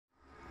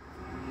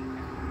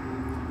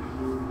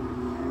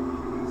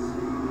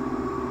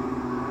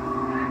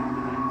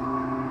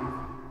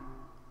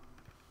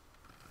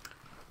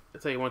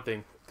tell you one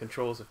thing: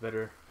 controls have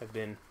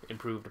been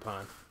improved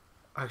upon.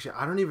 Actually,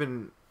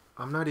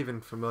 I'm not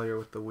even familiar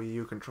with the Wii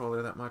U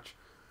controller that much,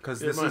 because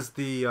this is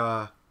the.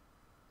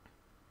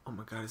 Oh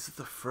my god, is this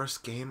the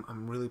first game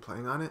I'm really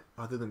playing on it,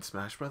 other than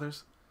Smash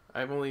Brothers?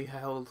 I've only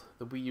held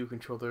the Wii U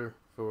controller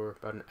for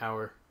about an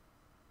hour,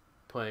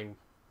 playing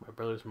my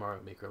brother's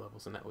Mario Maker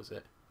levels, and that was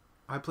it.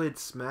 I played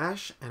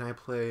Smash, and I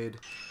played,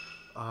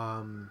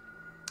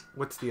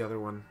 what's the other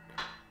one?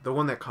 The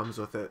one that comes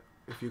with it.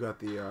 If you got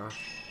the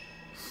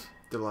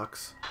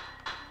deluxe.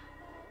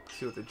 Let's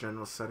see what the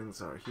general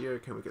settings are here.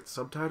 Can we get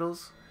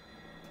subtitles?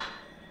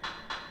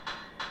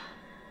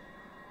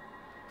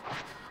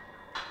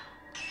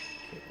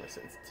 Okay, my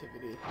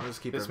sensitivity. I'll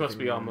just keep this must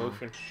be all normal.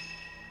 motion.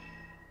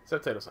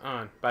 Subtitles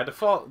on by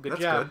default. Good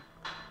job.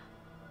 Good.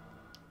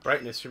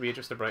 Brightness. Should we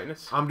adjust the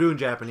brightness? I'm doing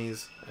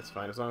Japanese. That's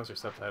fine as long as there's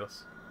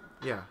subtitles.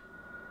 Yeah.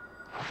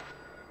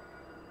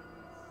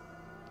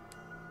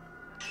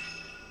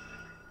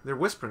 They're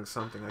whispering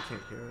something. I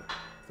can't hear it.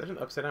 Is that an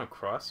upside down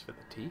cross for the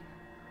T?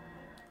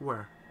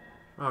 Where?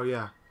 Oh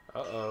yeah.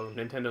 Uh-oh.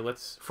 Nintendo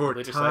lets for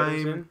religious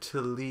items in? time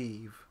to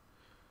leave.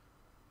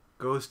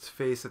 Ghost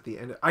face at the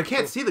end. I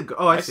can't see the.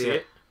 Oh, I see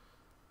it.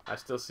 I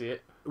still see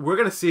it. We're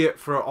gonna see it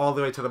for all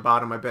the way to the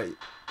bottom. I bet.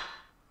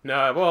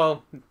 No,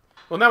 well,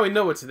 now we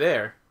know it's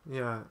there.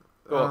 Yeah.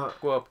 Go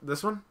up. Go up.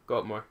 This one? Go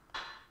up more.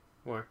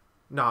 More.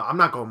 No, I'm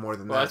not going more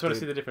than that. Well, I just want to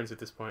see the difference at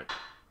this point.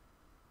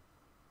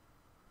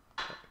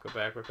 Go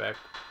back. We're back.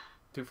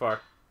 Too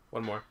far.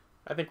 One more.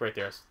 I think right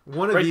there.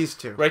 One of these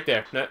two. Right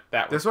there. No,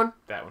 that one. This one?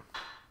 That one.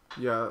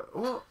 Yeah.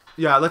 Well,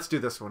 yeah. Let's do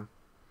this one.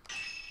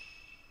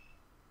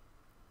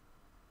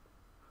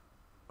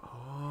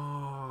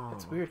 Oh.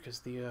 That's weird because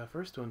the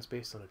first one's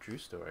based on a true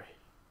story.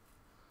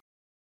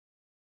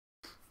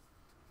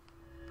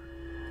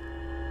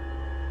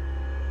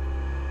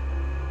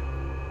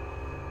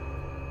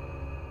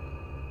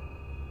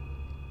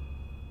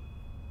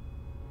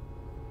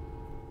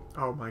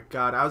 Oh my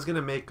god, I was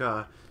gonna make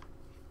a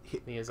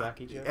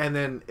Miyazaki joke, and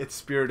then it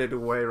spirited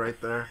away right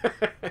there.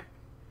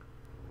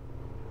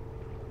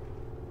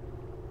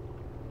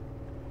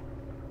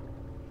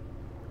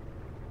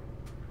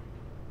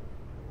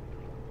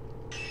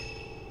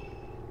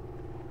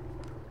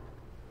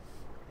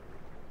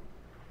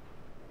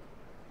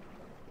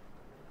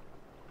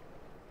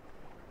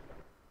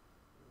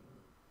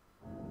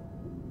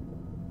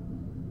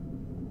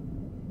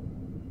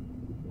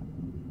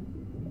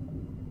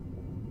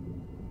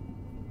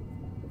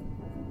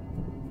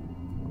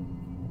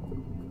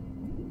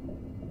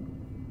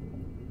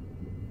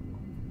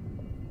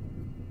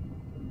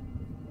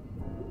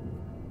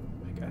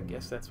 I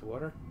guess that's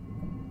water.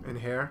 And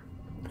hair?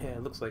 Yeah,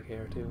 it looks like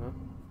hair too, huh?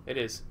 It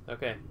is.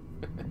 Okay.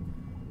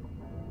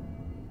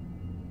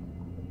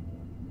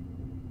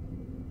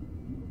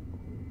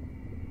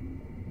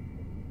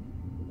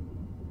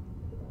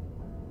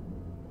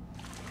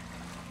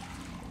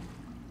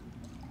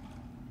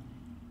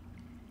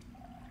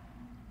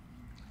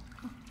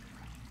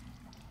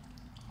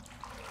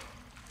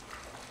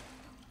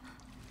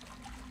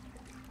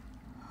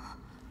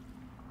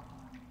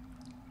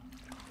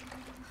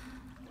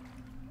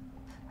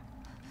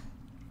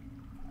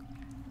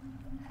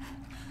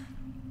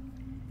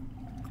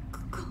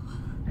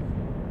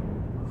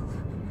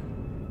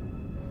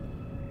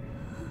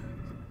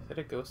 Is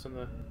that a ghost on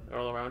the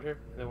all around here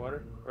in the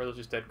water, or are those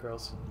just dead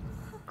girls?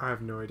 I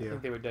have no I idea.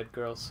 think they were dead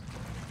girls.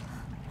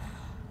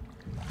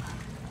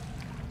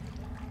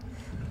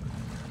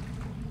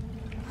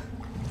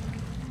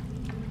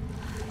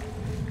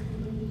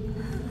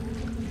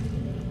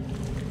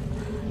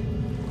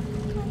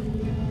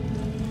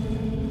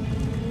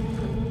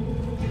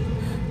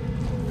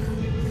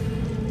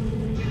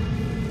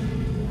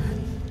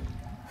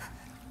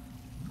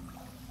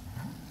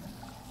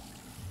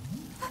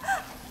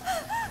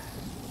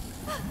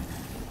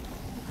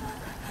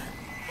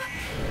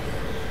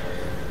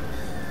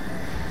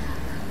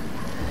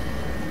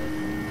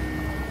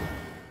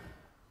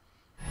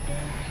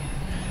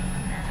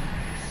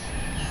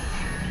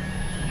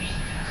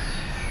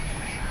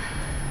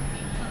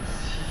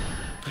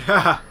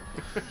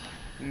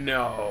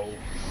 No.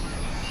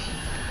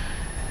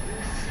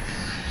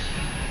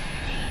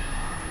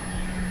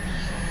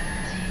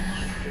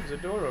 There's a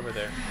door over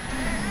there.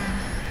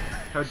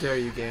 How dare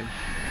you, game?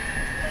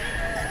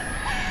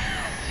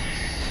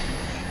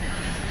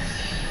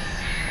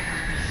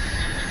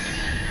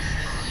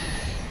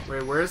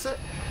 Wait, where is it?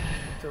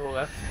 To the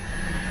left.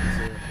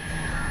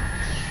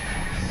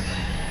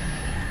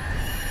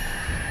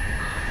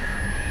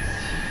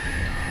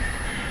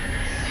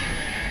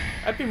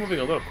 I'd be moving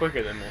a little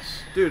quicker than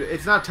this. Dude,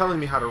 it's not telling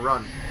me how to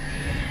run.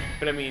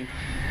 But I mean...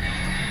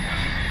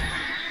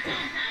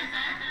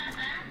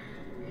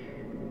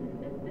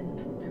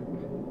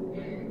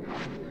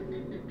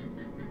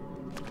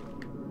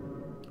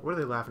 What are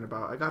they laughing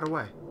about? I got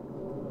away.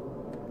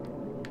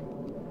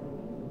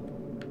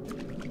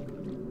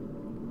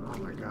 Oh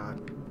my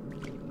god.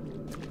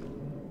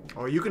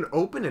 Oh, you can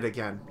open it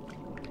again.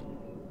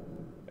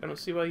 I don't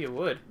see why you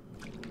would.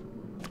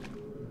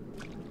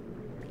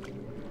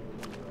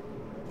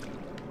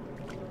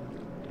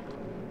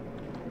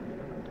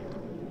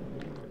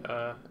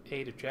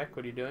 A to check.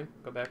 What are you doing?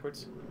 Go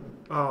backwards.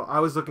 Oh, I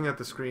was looking at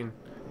the screen.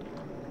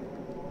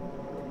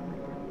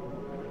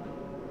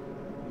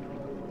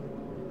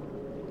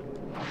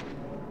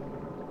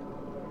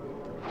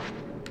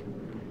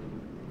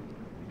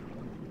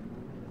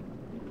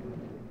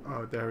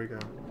 Oh, there we go.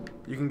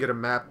 You can get a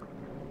map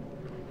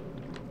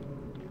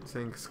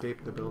saying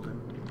escape the building.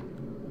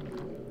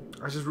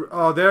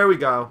 Oh, there we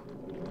go.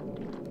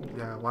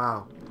 Yeah,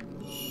 wow.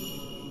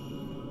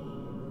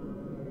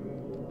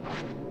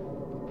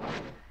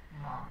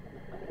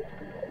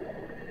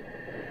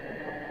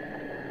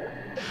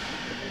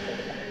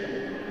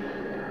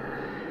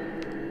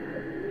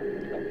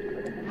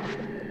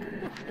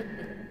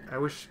 I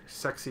wish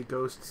sexy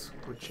ghosts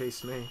would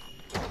chase me.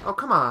 Oh,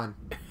 come on.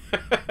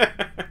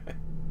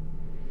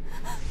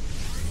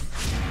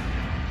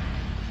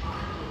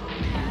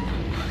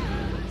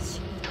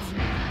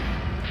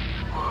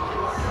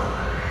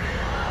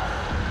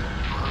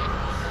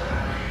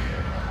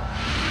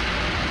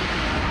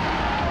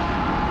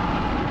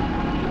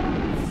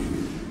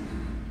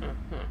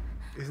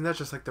 Isn't that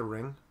just like the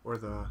ring? Or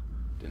the...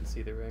 Didn't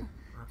see the ring.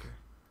 Okay.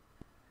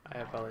 I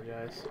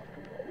apologize.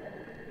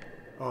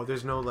 Oh,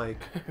 there's no,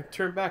 like...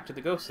 Turn back to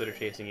the ghosts that are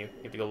chasing you.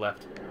 You have to go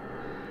left.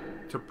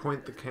 To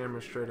point the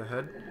camera straight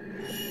ahead?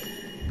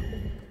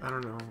 I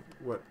don't know.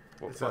 What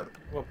is that?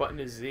 What button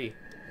is Z?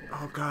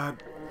 Oh,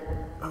 God.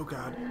 Oh,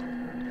 God.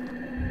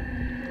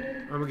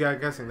 I'm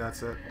guessing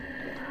that's it.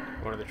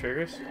 One of the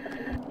triggers?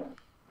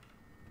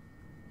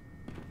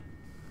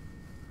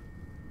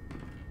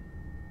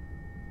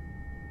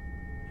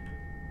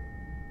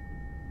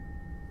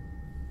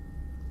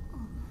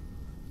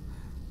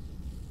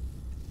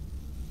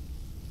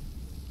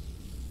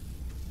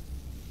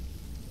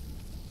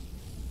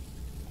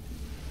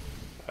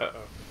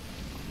 Uh-oh.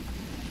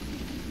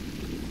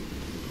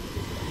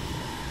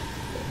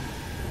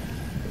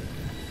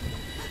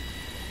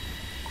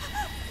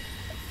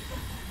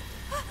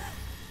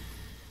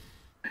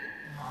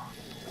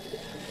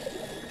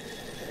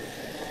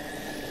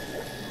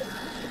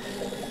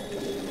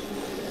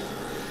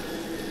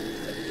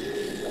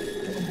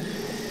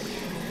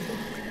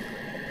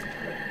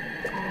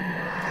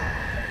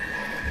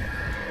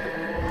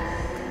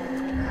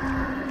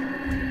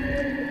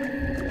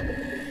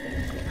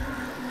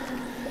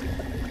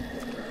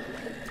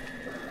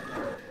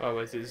 Oh,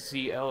 is it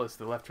ZL? Is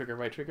the left trigger,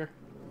 right trigger?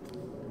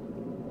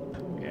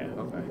 Yeah,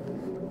 okay.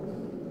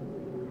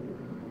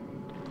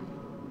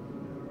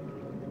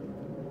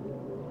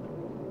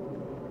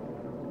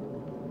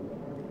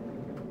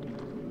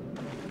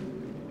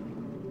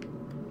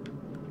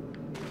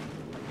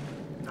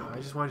 No, I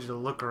just wanted you to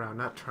look around,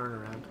 not turn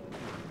around.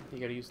 You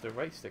gotta use the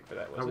right stick for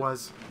that, I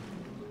was.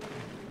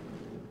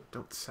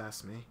 Don't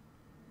sass me.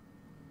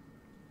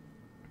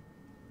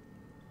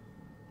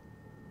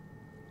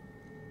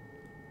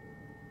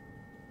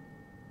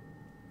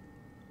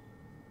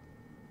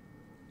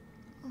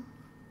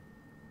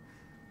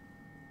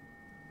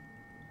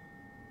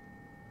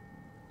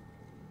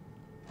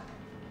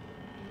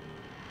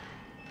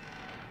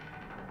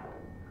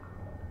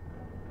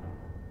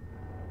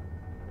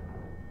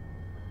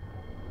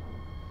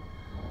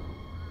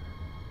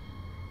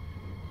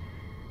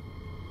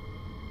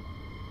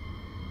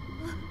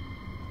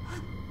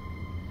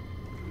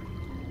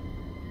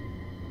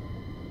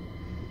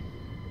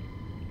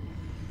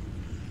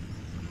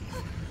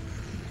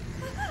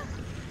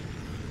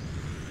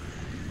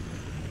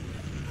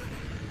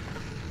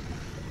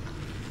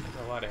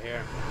 A lot of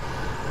hair.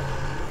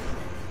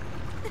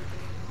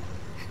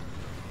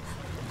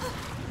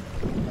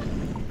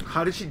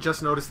 How did she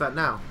just notice that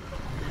now?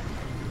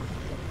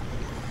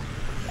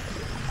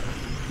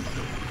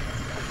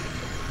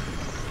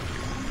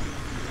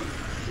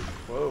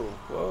 Whoa,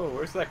 whoa,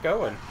 where's that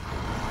going?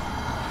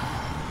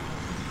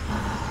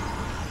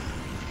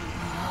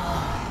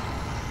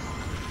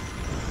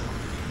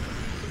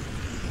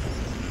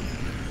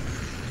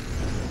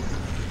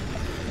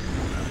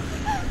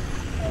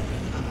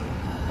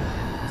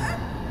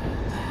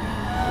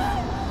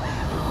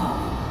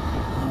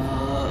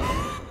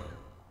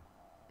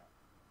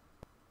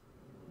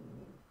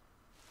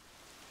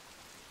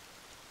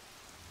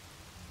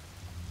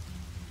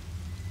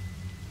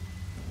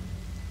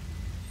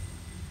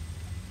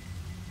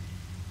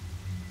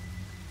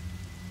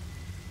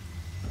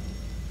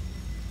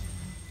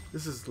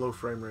 This is low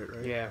frame rate,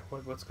 right? Yeah,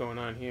 what's going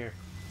on here?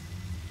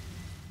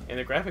 And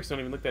the graphics don't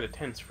even look that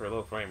intense for a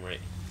low frame rate.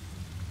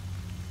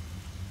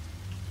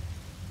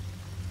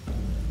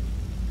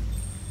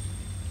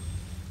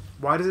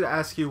 Why does it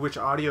ask you which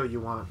audio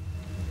you want?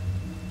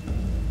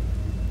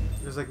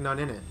 There's like none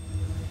in it.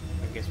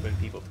 I guess when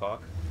people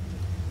talk.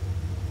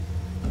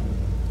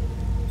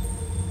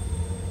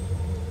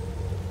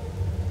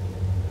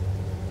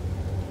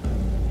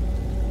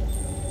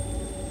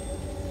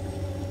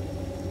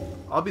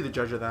 I'll be the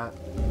judge of that.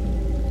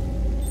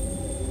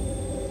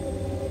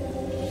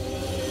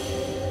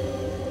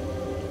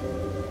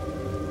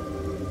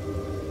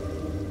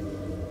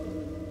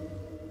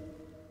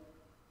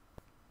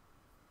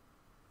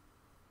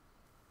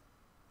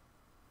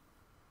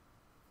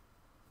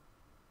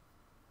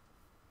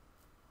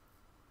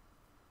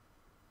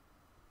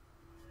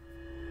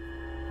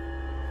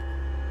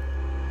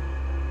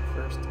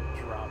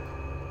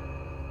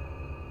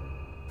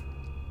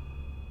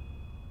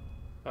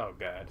 Oh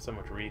god, so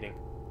much reading.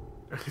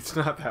 It's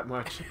not that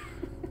much.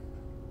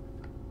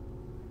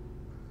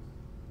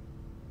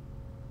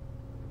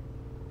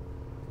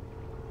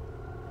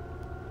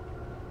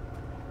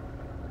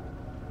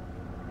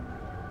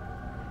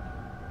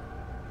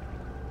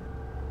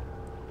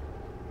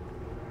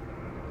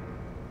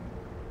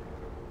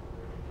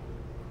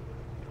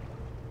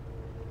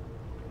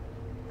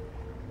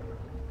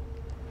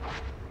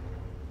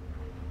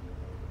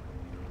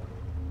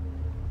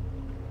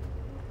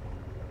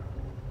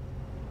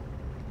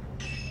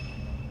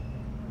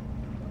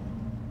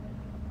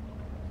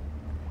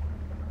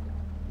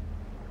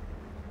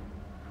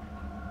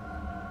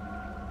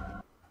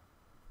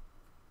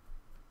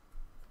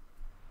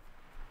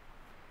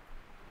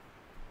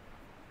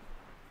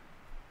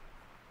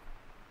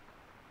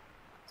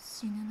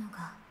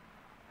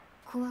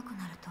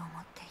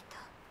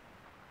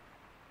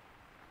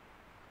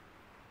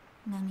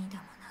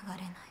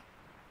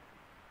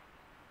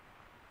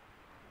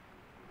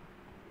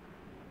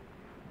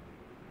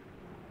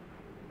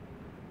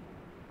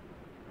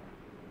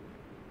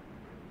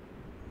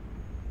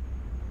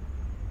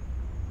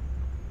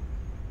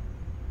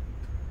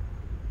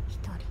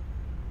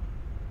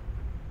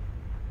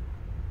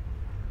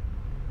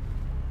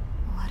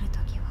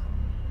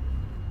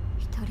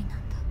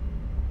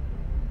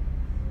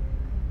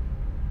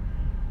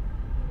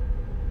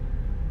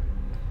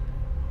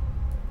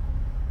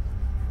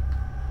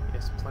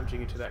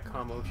 Plunging into that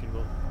calm ocean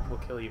will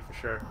kill you for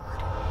sure.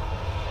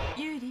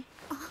 Yuri.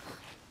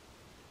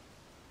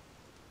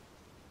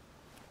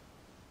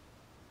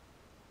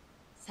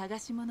 探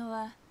し物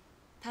は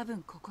多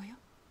分ここよ。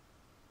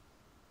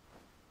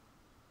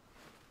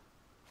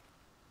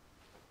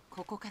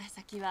ここから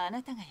先はあ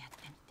なたがやっ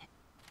てみて。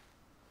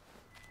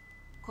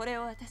これ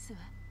を渡すわ。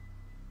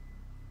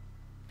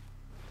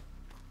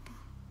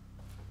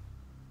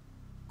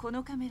こ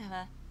のカメラ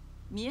は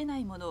見えな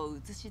いものを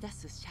映し出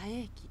す遮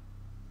影機。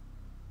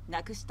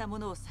なくしたも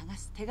のを探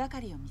す手がか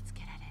りを見つ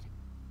けられる。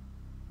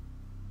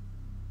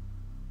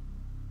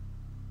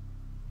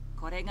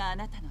これがあ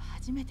なたの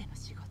初めての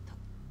仕事。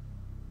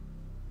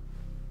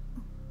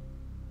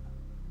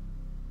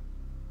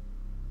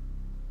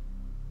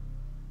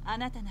あ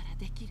なたなら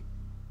できる。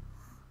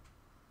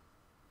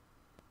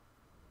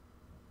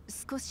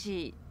少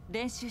し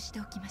練習し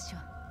ておきましょ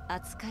う。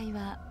扱い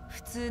は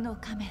普通の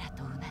カメラ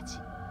と同じ。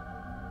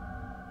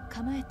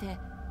構えて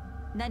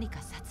何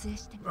か撮影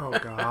してみる。Oh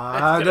It's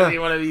god. gonna be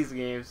one of these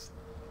games.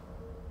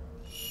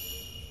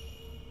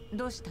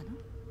 どうしたの？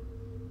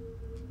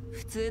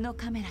普通の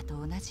カメラと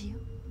同じよ。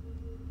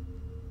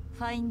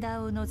ファインダ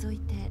ーを除い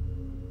て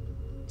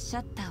シ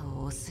ャッター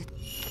を押す。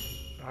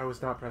I was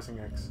not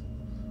pressing X.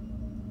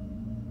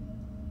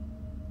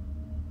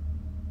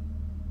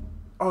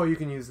 Oh, you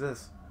can use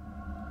this.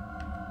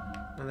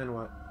 And then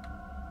what?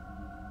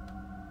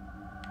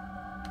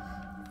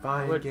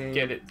 I Fine would game.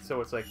 get it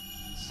so it's like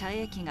遮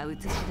影機が映し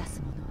出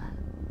すものは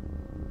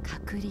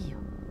隔離よ。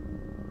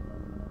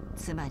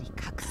つまり隠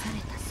され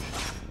た世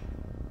界。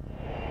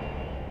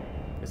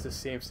it's the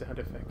same sound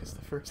effect as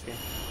the first game.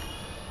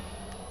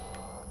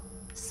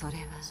 それは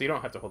So you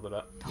don't have to hold it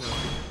up.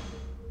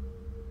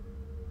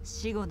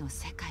 死後の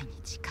世界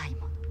に近い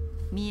もの。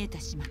見えて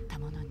しまった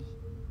ものに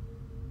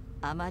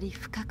あまり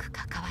深く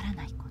関わら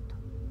ないこと。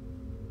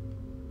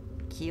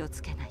気を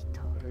つけないと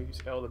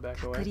Use L to back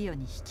隔 away. 離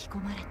に引き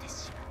込まれて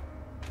しまう。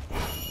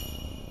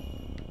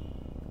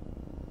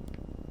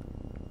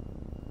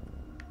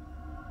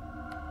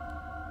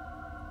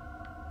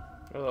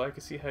Although I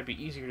can see how it'd be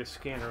easier to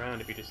scan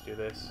around if you just do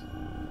this.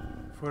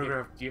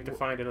 Photograph. You have to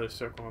find another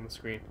circle on the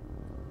screen.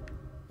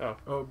 Oh,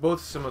 Oh, both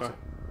similar. Oh.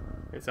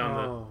 it's on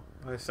Oh,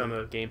 I it's see. on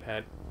the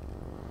gamepad.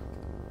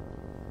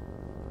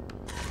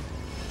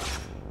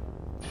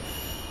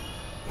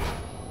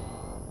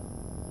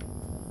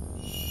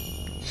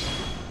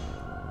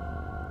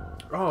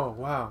 Oh,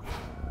 wow.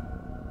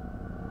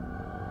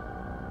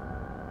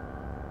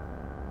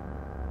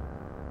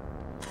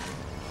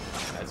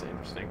 That's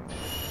interesting.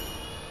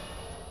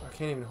 I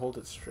can't even hold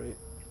it straight.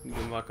 You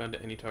can lock onto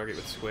any target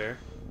with square.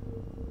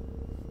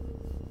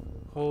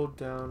 Hold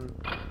down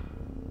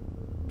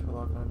to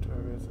lock on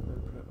targets and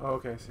then press. Oh,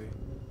 okay, I see.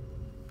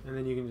 And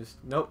then you can just.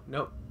 Nope,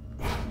 nope.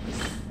 Oh,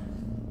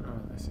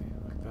 I see.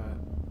 Like that.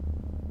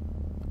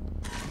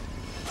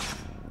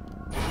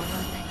 この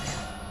辺り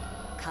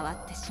は変わ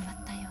ってしま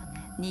ったよう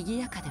ね。賑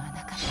やかではなか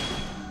った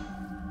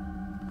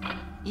け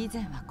ど、以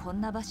前はこん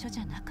な場所じ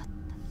ゃなかっ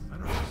I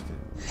don't understand.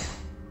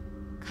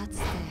 た。かつ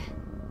て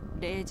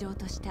霊場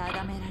として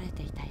崇められ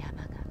ていた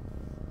山が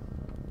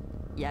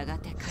やが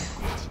て観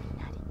光地に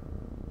な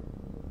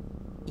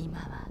り、今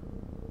は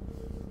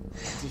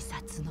自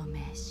殺の名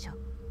所。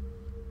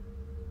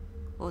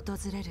訪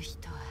れる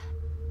人は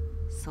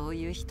そう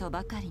いう人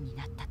ばかりに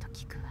なったと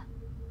聞くわ。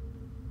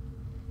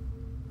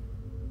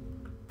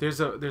There's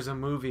a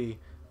movie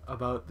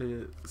about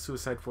the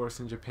suicide force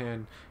in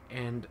Japan,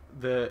 and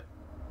the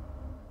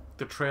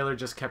trailer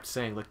just kept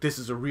saying like this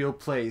is a real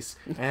place,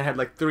 and it had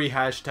like 3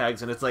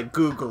 hashtags, and it's like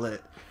Google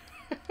it.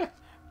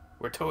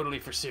 We're totally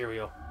for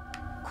cereal.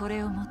 こ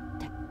れを持っ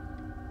て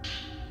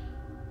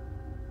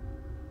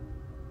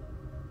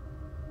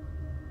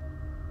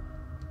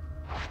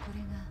これ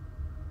が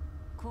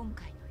今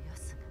回のヨ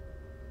ス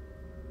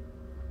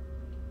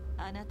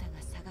があなたが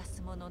探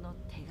すものの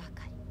手が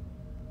かり。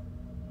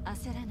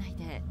焦らない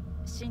で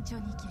慎重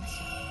に行きまし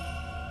ょ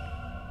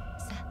う。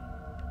さ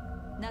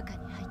あ、中に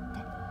入って。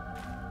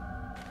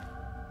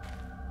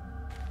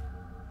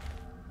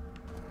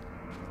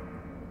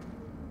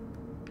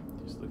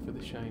Just look for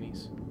the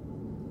shinies.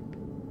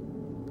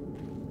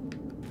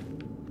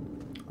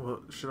 Well,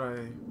 should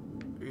I?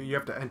 You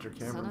have to enter そ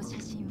camera の写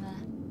mode. 真は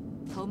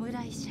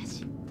弔い写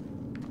真。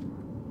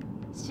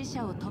死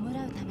者を弔うた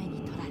め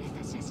に撮られ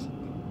た写真。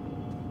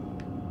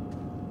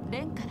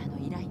レンからの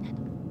依頼な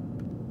の。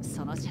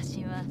その写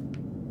真は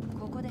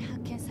ここで発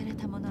見され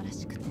たものら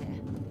しくて、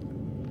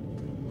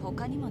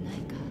他にもない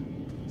か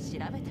調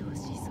べてほ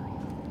しいそうよ。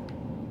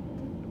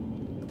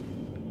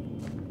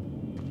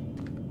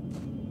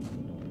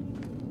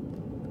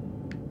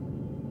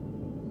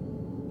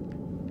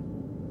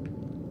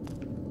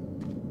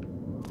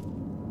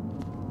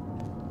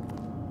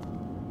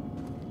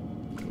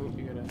Oh,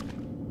 you got a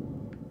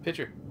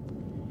picture.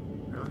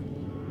 Really?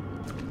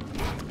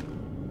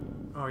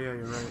 Oh yeah,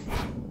 you're right.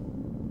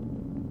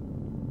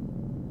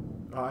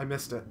 Oh, I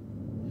missed it.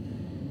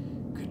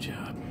 Good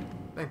job.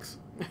 Thanks.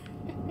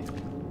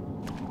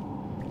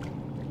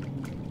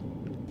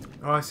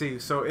 Oh, I see.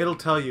 So it'll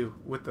tell you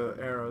with the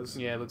arrows.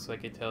 Yeah, it looks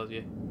like it tells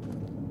you.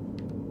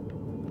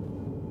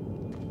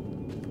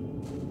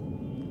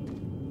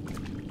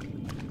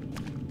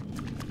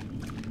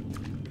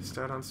 Missed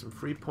out on some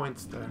free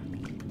points there.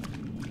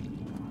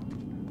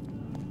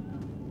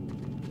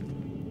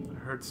 I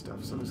heard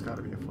stuff, so there's got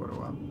to be a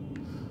photo op.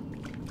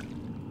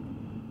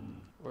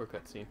 Or a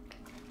cutscene.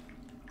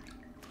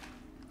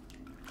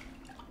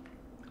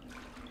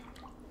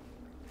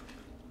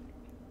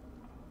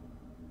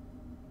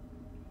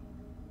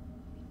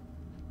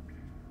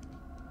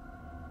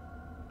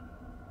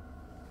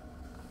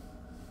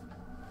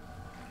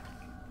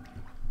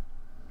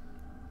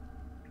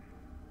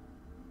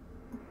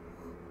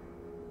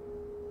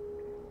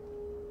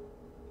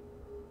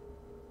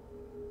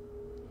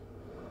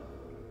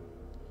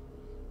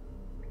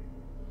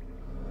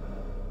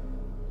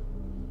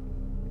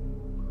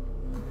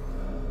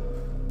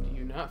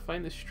 Not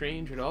find this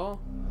strange at all?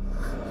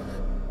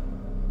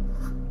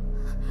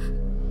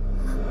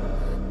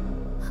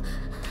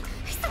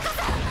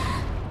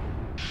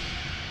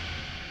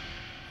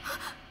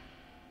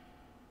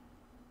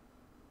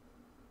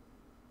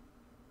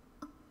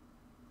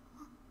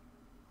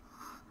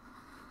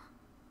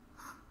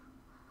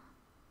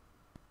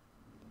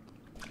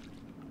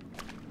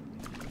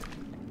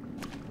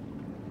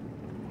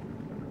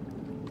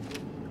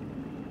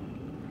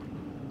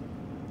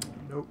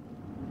 Nope.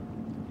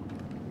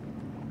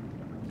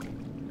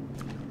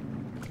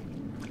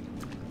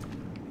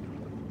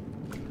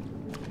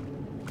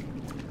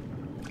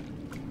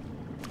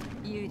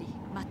ユーリ、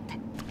待って。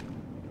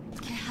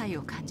気配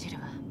を感じる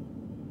わ。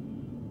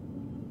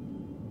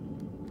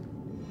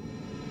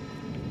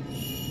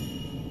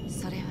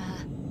それ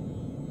は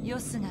ヨ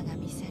スナが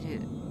見せる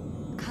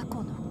過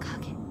去の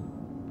影。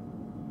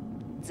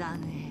残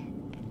影。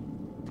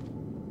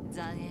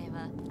残影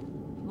は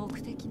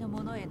目的の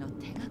ものへの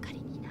手がかり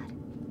になる。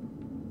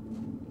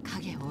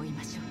影を追い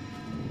ましょう。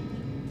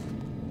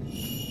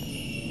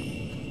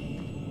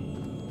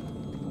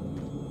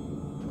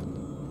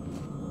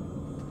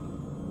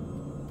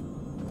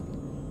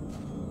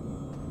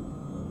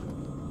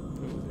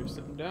There's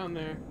something down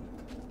there.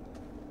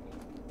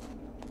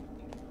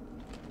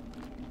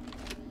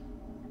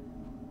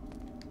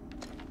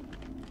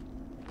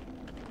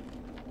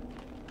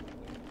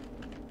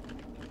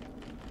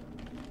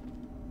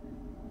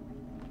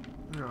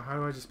 No, how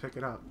do I just pick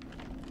it up?